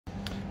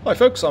Hi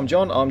folks, I'm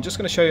John. I'm just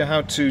going to show you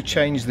how to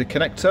change the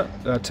connector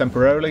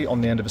temporarily on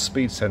the end of a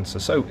speed sensor.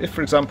 So if,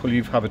 for example,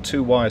 you have a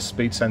 2-wire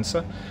speed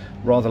sensor,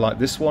 rather like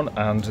this one,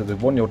 and the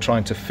one you're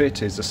trying to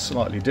fit is a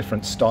slightly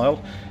different style,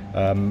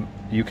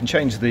 you can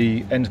change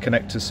the end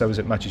connectors so as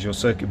it matches your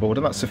circuit board,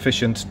 and that's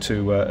sufficient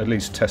to at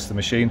least test the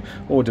machine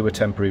or do a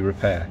temporary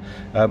repair.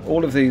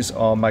 All of these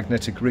are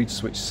magnetic reed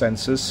switch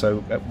sensors, so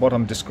what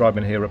I'm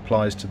describing here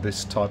applies to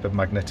this type of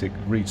magnetic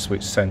reed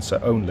switch sensor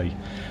only.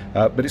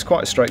 But it's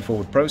quite a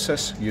straightforward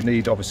process. You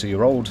need obviously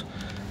your old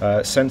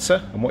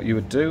sensor, and what you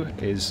would do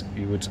is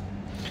you would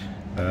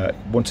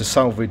want to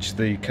salvage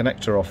the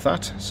connector off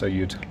that, so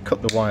you'd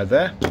cut the wire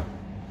there.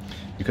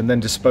 You can then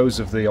dispose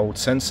of the old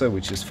sensor,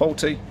 which is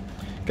faulty,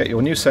 get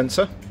your new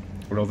sensor,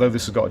 and although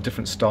this has got a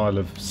different style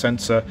of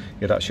sensor,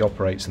 it actually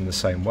operates in the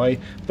same way,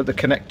 but the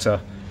connector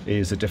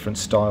is a different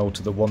style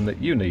to the one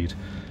that you need.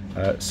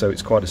 So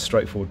it's quite a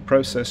straightforward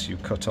process. You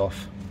cut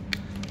off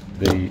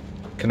the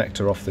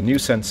connector off the new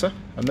sensor,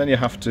 and then you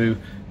have to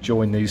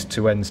join these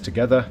two ends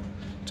together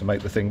to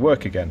make the thing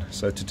work again.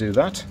 So to do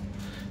that,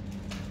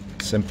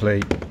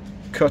 simply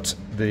cut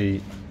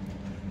the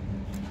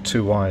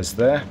two wires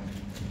there,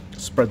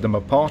 spread them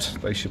apart.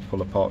 They should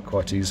pull apart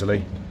quite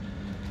easily,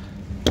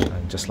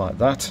 and just like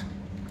that.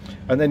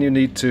 And then you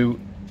need to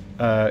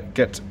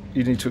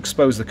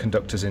expose the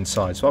conductors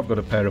inside. So I've got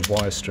a pair of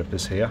wire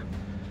strippers here,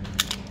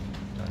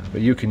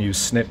 but you can use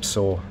snips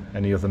or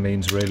any other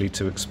means really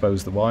to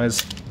expose the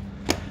wires.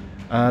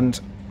 And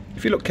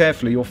if you look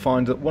carefully, you'll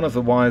find that one of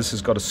the wires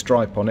has got a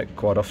stripe on it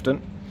quite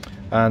often,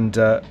 and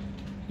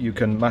you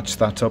can match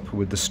that up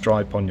with the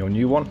stripe on your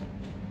new one,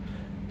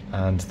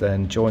 and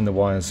then join the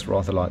wires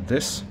rather like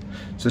this.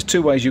 So there's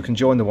two ways you can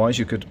join the wires.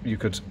 You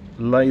could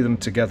lay them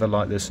together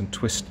like this and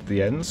twist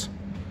the ends,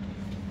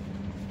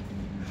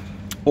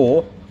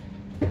 or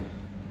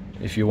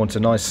if you want a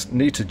nice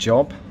neater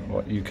job,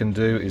 what you can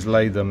do is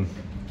lay them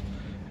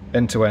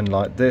end to end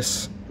like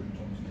this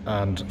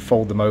and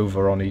fold them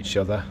over on each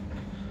other,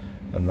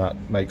 and that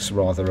makes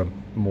rather a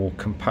more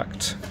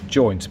compact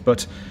joint.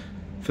 But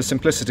for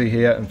simplicity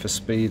here and for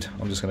speed,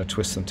 I'm just going to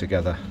twist them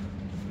together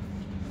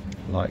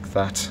like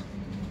that,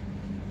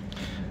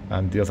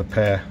 and the other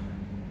pair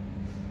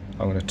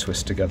I'm going to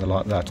twist together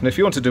like that. And if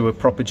you want to do a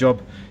proper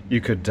job,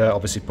 you could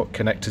obviously put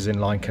connectors in,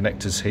 line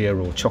connectors here,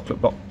 or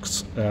chocolate block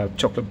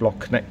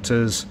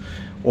connectors,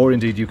 or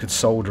indeed you could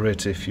solder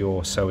it if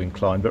you're so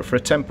inclined. But for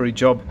a temporary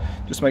job,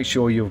 just make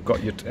sure you've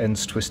got your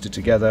ends twisted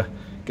together.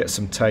 Get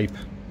some tape.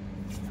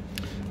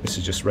 This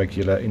is just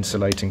regular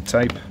insulating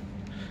tape,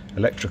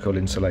 electrical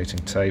insulating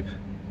tape,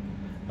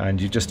 and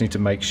you just need to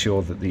make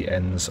sure that the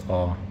ends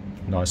are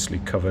nicely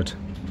covered,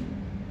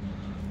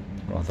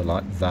 rather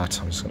like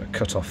that. I'm just going to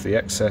cut off the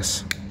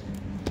excess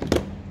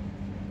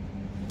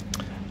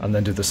and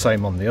then do the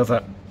same on the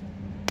other.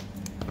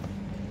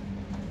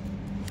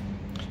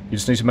 You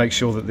just need to make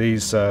sure that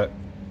these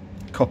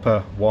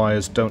copper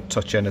wires don't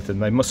touch anything.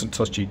 They mustn't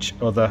touch each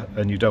other,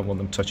 and you don't want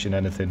them touching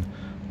anything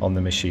on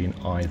the machine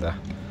either.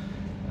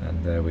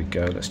 And there we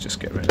go. Let's just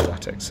get rid of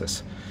that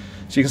excess.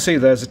 So you can see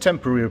there's a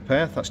temporary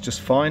repair. That's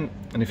just fine.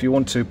 And if you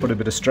want to put a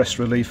bit of stress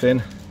relief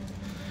in,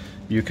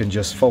 you can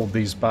just fold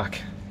these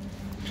back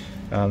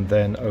and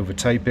then over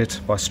tape it.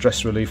 By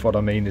stress relief, what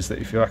I mean is that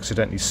if you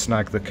accidentally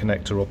snag the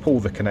connector or pull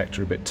the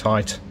connector a bit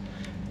tight,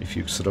 if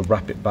you sort of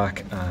wrap it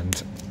back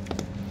and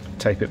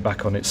tape it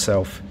back on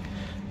itself,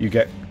 you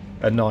get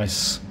a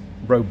nice,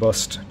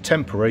 robust,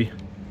 temporary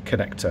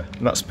connector,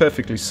 and that's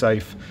perfectly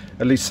safe,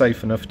 at least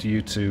safe enough to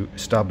you to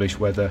establish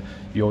whether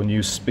your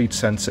new speed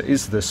sensor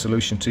is the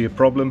solution to your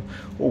problem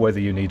or whether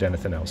you need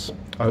anything else.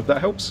 I hope that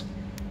helps.